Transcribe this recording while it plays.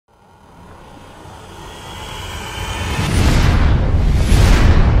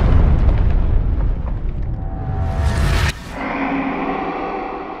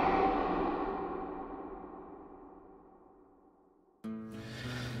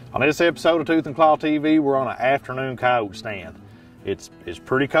On this episode of Tooth and Claw TV, we're on an afternoon coyote stand. It's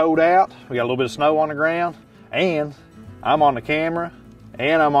pretty cold out. We got a little bit of snow on the ground, and I'm on the camera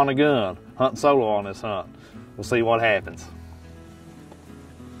and I'm on the gun, hunting solo on this hunt. We'll see what happens.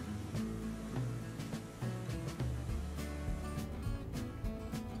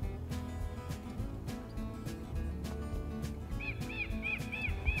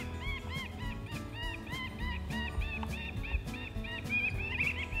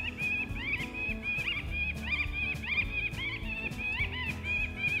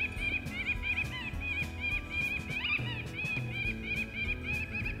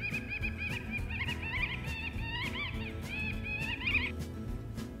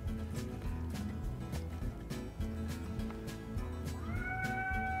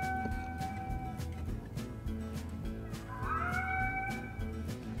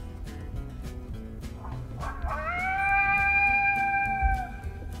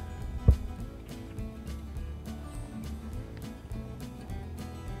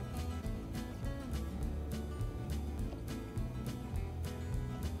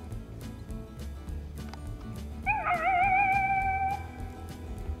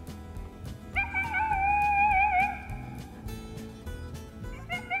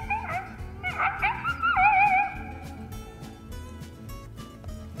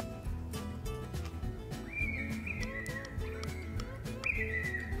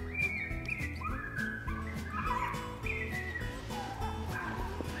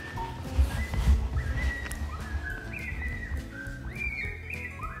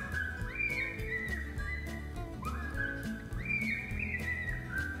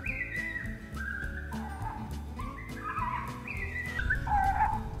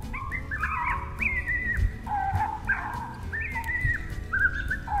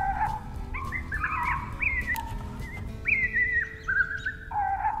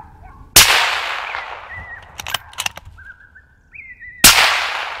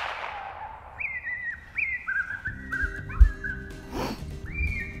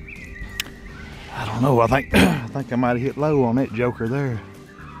 I don't know, I think I might have hit low on that joker there.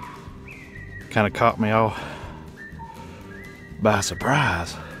 Kind of caught me off by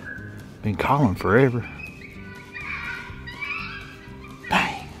surprise. Been calling forever.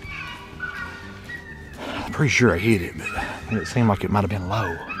 Dang. I'm pretty sure I hit it, but it seemed like it might have been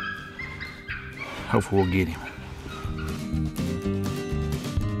low. Hopefully we'll get him.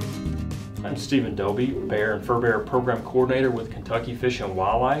 I'm Stephen Dobie, Bear and Fur Bear Program Coordinator with Kentucky Fish and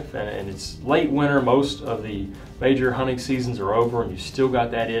Wildlife, and it's late winter. Most of the major hunting seasons are over, and you still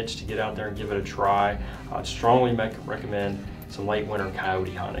got that itch to get out there and give it a try. I'd strongly recommend some late winter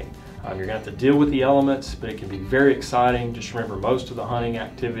coyote hunting. You're going to have to deal with the elements, but it can be very exciting. Just remember, most of the hunting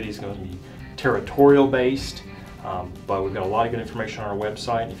activity is going to be territorial based, but we've got a lot of good information on our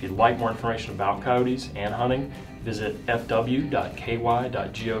website. If you'd like more information about coyotes and hunting, visit fw.ky.gov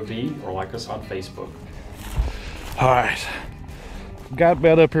or like us on Facebook. All right, got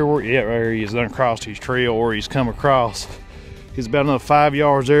about up here where, yeah, right here he is, done crossed his trail where he's come across. He's about another 5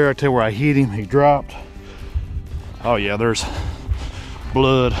 yards there. I tell where I hit him, he dropped. Oh yeah, there's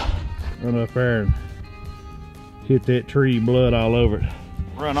blood. Run up there and hit that tree, blood all over it.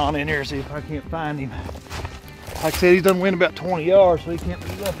 Run on in here, see if I can't find him. Like I said, he's done went about 20 yards, so he can't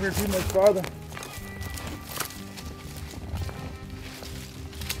be up here too much farther.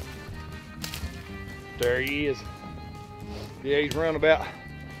 There he is. Yeah, he's run about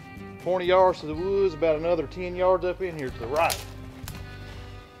 20 yards to the woods, about another 10 yards up in here to the right.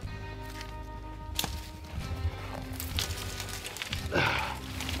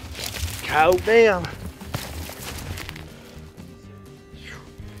 Coyote down.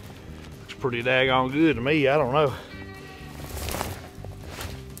 Looks pretty daggone good to me, I don't know.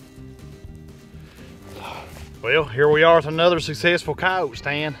 Well, here we are with another successful coyote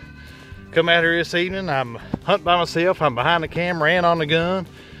stand. Come out here this evening, I'm hunting by myself, I'm behind the camera and on the gun.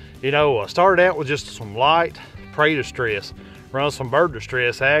 You know, I started out with just some light prey distress, run some bird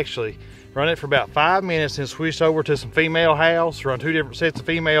distress actually. Run it for about 5 minutes, then switched over to some female howls, run 2 different sets of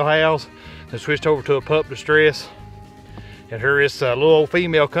female howls, then switched over to a pup distress. And here this little old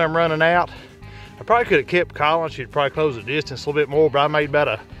female come running out. I probably could have kept calling, she'd probably close the distance a little bit more, but I made about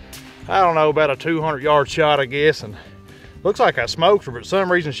a, I don't know, about a 200-yard shot, I guess. And looks like I smoked her, but for some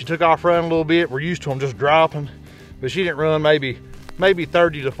reason she took off running a little bit. We're used to them just dropping, but she didn't run maybe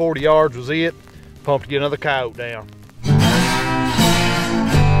 30 to 40 yards was it. Pumped to get another coyote down.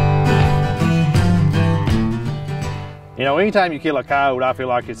 You know, anytime you kill a coyote, I feel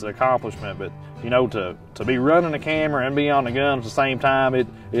like it's an accomplishment, but you know, to be running the camera and be on the gun at the same time, it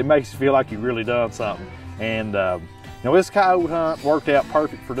makes you feel like you've really done something. And Now this coyote hunt worked out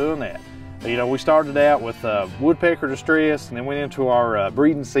perfect for doing that. You know, we started out with woodpecker distress and then went into our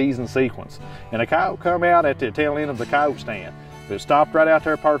breeding season sequence. And a coyote come out at the tail end of the coyote stand. It stopped right out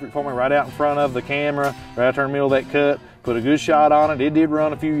there perfect for me, right out in front of the camera, right out there in the middle of that cut. Put a good shot on it. It did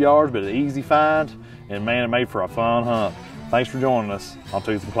run a few yards, but an easy find. And man, it made for a fun hunt. Thanks for joining us on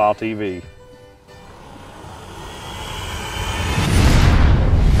Tooth and Claw TV.